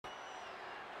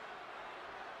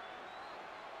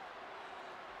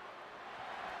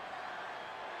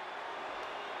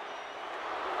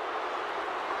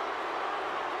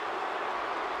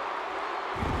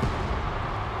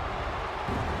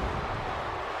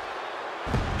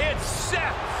It's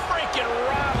Seth Freakin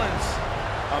Rollins.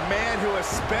 A man who has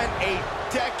spent a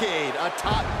decade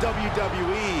atop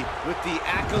WWE with the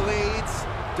accolades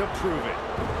to prove it.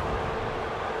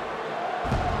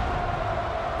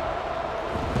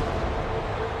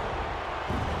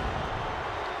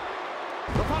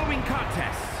 The following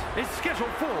contest is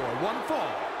scheduled for one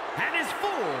fall and is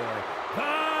for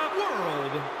the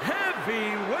World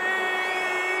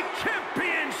Heavyweight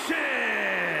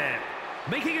Championship.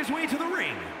 Making his way to the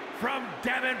ring from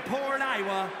Davenport,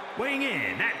 Iowa, weighing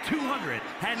in at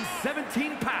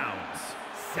 217 pounds,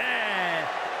 Seth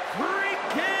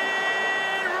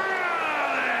Freakin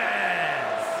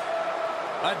Rollins.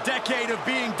 A decade of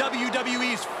being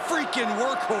WWE's freaking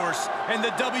workhorse, and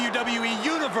the WWE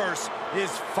Universe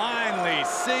is finally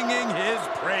singing his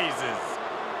praises.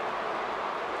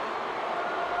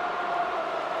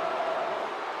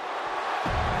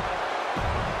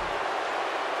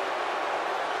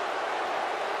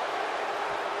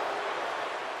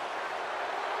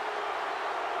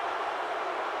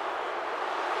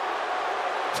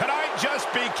 Tonight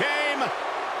just became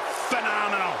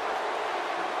phenomenal.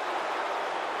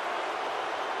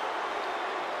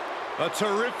 A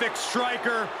terrific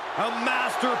striker, a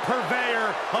master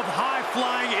purveyor of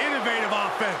high-flying, innovative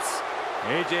offense.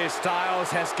 AJ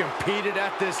Styles has competed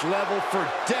at this level for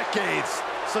decades.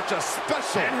 Such a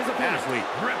special And his opponent, athlete.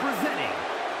 representing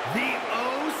the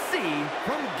OC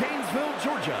from Gainesville,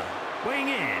 Georgia, weighing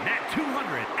in at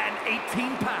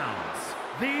 218 pounds,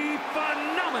 the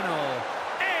phenomenal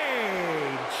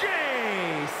AJ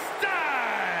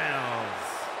Styles.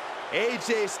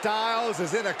 AJ Styles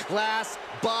is in a class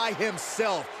by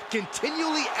himself,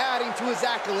 continually adding to his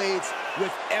accolades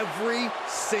with every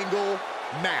single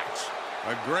match.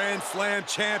 A Grand Slam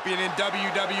champion in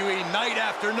WWE night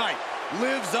after night,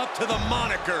 lives up to the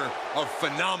moniker of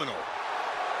phenomenal.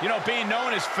 You know, being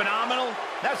known as phenomenal,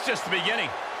 that's just the beginning.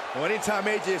 Well, anytime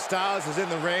AJ Styles is in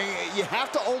the ring, you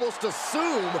have to almost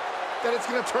assume that it's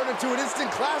going to turn into an instant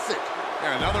classic.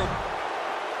 Yeah, another...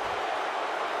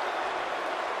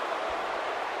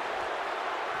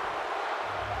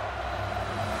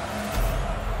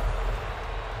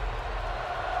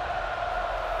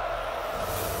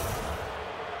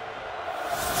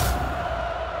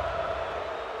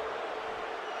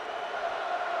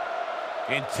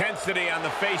 Intensity on the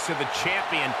face of the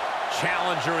champion.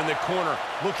 Challenger in the corner,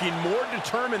 looking more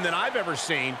determined than I've ever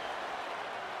seen.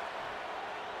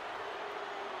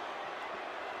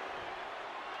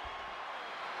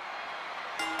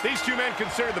 These two men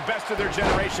considered the best of their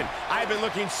generation. I've been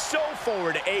looking so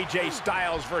forward to AJ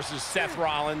Styles versus Seth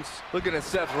Rollins. Looking at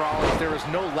Seth Rollins, there is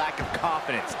no lack of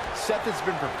confidence. Seth has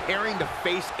been preparing to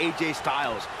face AJ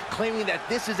Styles, claiming that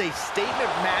this is a statement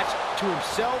match to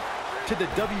himself, to the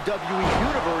WWE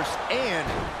Universe, and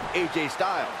AJ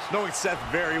Styles. Knowing Seth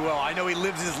very well, I know he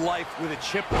lives his life with a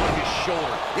chip on his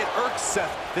shoulder. It irks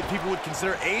Seth that people would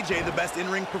consider AJ the best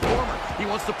in-ring performer. He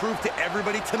wants to prove to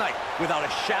everybody tonight, without a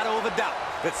shadow of a doubt,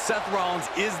 that Seth Rollins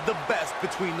is the best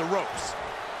between the ropes.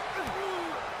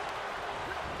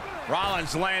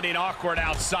 Rollins landing awkward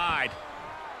outside.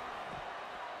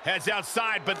 Heads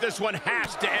outside, but this one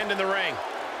has to end in the ring.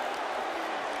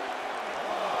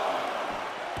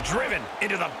 Driven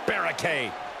into the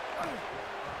barricade.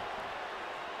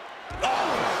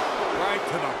 Oh, right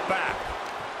to the back.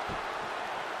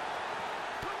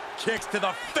 Kicks to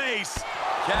the face.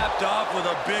 Capped off with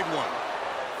a big one.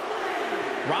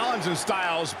 Rollins and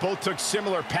Styles both took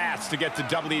similar paths to get to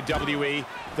WWE.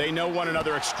 They know one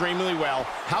another extremely well.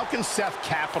 How can Seth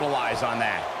capitalize on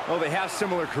that? Well, they have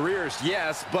similar careers,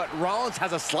 yes, but Rollins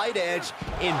has a slight edge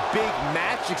in big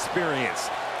match experience.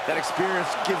 That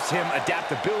experience gives him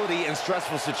adaptability in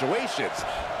stressful situations.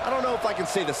 I don't know if I can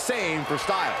say the same for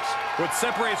Styles. What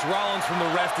separates Rollins from the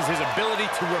rest is his ability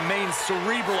to remain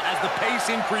cerebral as the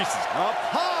pace increases. Up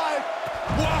high!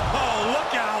 Whoa,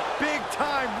 look out! Big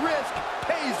time risk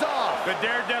pays off. The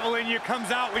daredevil in you comes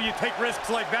out when you take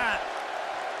risks like that.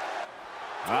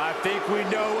 I think we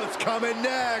know what's coming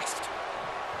next.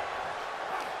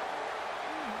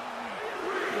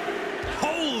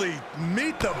 Holy,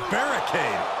 meet the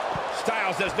barricade.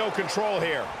 Styles has no control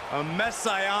here. A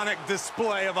messianic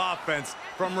display of offense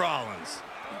from Rollins.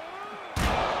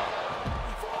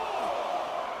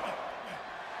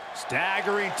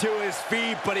 Staggering to his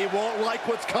feet, but he won't like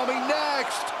what's coming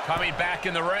next. Coming back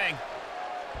in the ring.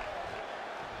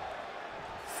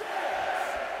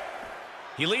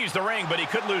 He leaves the ring, but he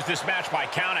could lose this match by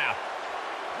countout.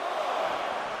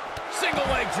 Single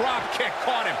leg drop kick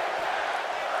caught him.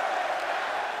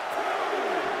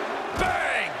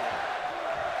 Bang!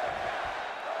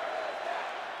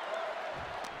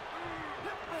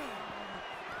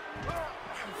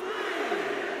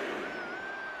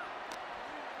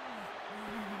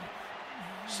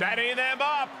 Setting them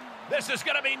up. This is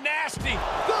going to be nasty.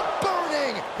 The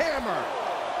burning hammer.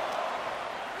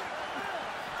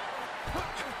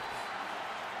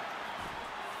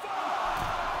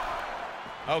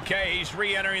 Okay, he's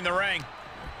re-entering the ring.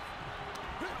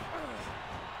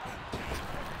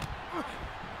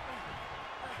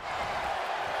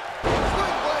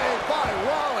 Swing blade by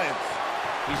Rollins.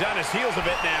 He's on his heels a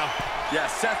bit now. Yeah,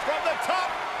 Seth From the top.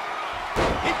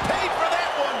 He paid for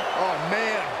that one. Oh,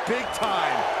 man, big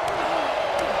time.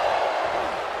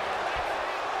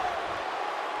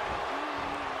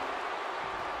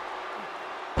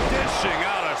 dishing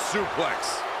out a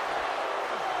suplex.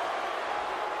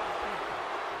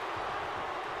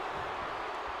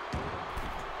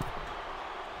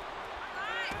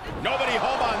 Nobody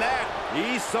home on that.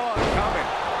 He saw it coming.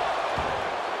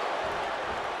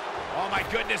 Oh, my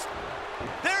goodness.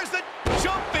 There's the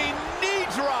jumping knee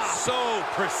drop. So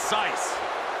precise.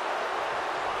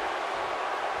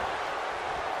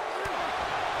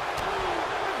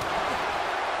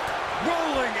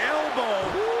 Rolling elbow.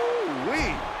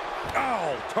 Woo-wee.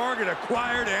 Oh, target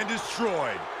acquired and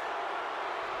destroyed.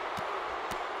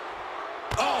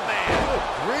 Oh, man. Good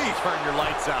grief. Turn your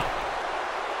lights out.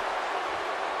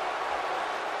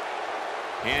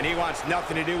 And he wants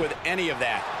nothing to do with any of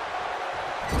that.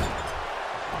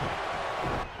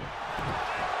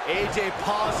 AJ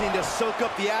pausing to soak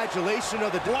up the adulation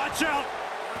of the... Watch out!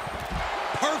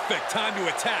 Perfect time to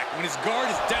attack when his guard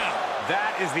is down.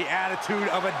 That is the attitude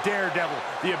of a daredevil.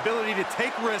 The ability to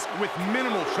take risk with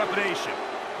minimal trepidation.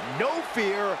 No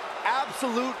fear,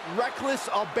 absolute reckless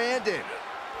abandon.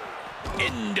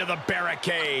 Into the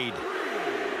barricade.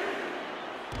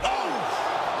 Oh!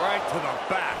 Right to the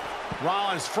back.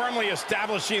 Rollins firmly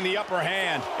establishing the upper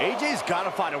hand. AJ's got to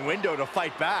find a window to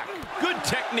fight back. Good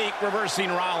technique reversing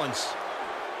Rollins.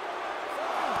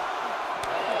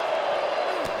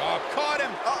 Oh, caught him.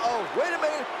 Uh-oh, wait a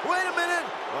minute, wait a minute.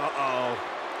 Uh-oh.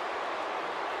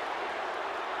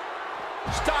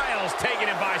 Styles taking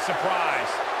him by surprise.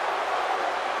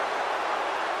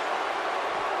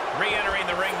 Re-entering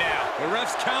the ring now. The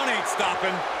ref's count ain't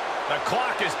stopping. The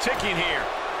clock is ticking here.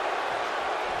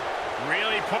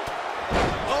 Really put...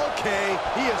 Okay,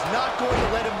 he is not going to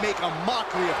let him make a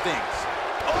mockery of things.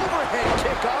 Overhead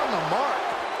kick on the mark.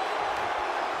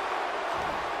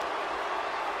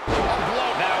 A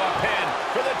blow. Now a pin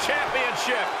for the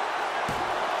championship.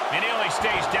 And he only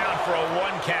stays down for a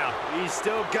 1 count. He's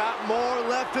still got more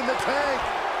left in the tank.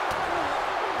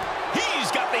 He's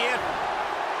got the end.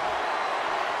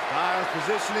 Styles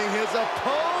positioning his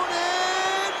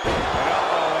opponent.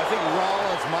 Uh-oh, I think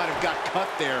Rollins might have got cut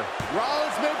there.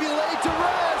 Rollins may be laid to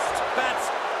rest. That's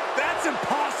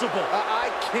impossible. I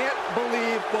can't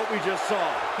believe what we just saw.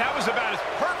 That was about as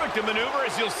perfect a maneuver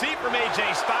as you'll see from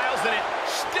AJ Styles, and it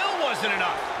still wasn't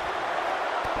enough.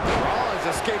 Rollins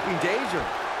escaping danger.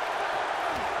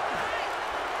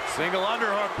 Single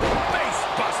underhook. Face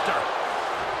buster.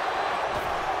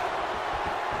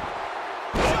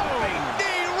 Jumping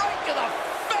knee right to the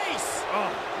face.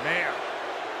 Oh, man.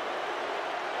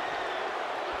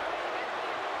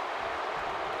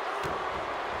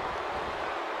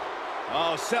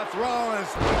 Oh, Seth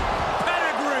Rollins.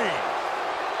 Pedigree.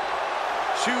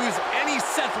 Choose any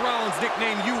Seth Rollins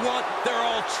nickname you want. They're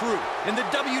all true. In the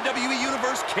WWE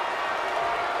Universe,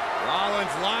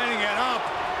 Rollins lining it up.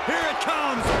 Here it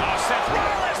comes. Oh, Seth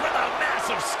Rollins with a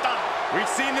massive stomp. We've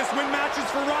seen this win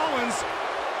matches for Rollins.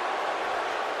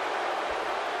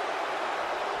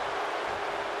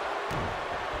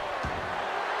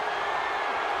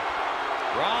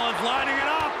 Rollins lining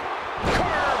it up.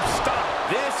 Curb stomp.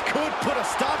 This could put a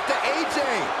stop to AJ.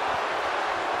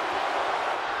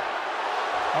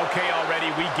 Okay,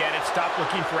 already, we get it. Stop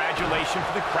looking for adulation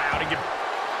for the crowd and give...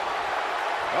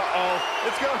 Uh-oh,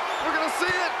 it's go. We're gonna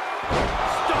see it.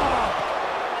 Stop!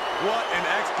 What an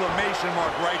exclamation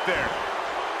mark right there.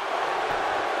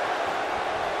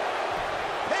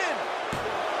 Pin.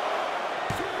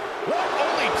 What?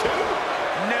 Only 2?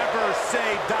 Never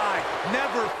say die.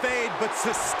 Never fade, but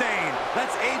sustain.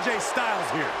 That's AJ Styles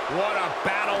here. What a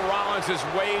battle Rollins has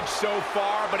waged so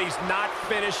far, but he's not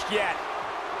finished yet.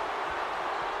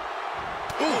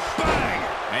 Ooh, bang!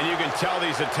 And you can tell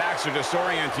these attacks are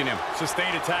disorienting him.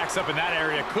 Sustained attacks up in that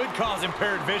area could cause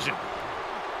impaired vision.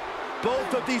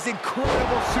 Both of these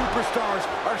incredible superstars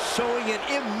are showing an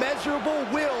immeasurable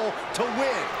will to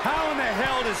win. How in the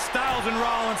hell does Styles and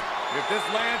Rollins... If this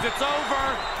lands, it's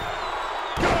over.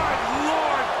 Good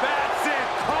Lord, that's it.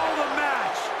 Call the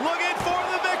match. Looking for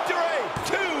the victory.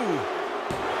 2.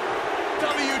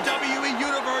 WWE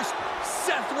Universe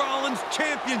Seth Rollins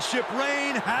championship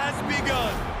reign has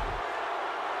begun.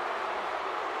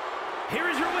 Here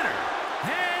is your winner,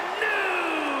 And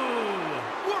new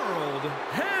World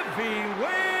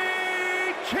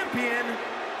Heavyweight Champion,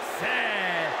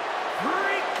 Seth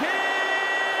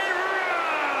Freakin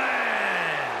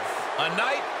Rollins. A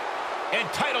night and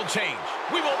title change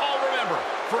we will all remember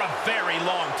for a very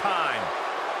long time.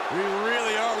 We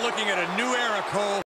really are looking at a new era, Cole.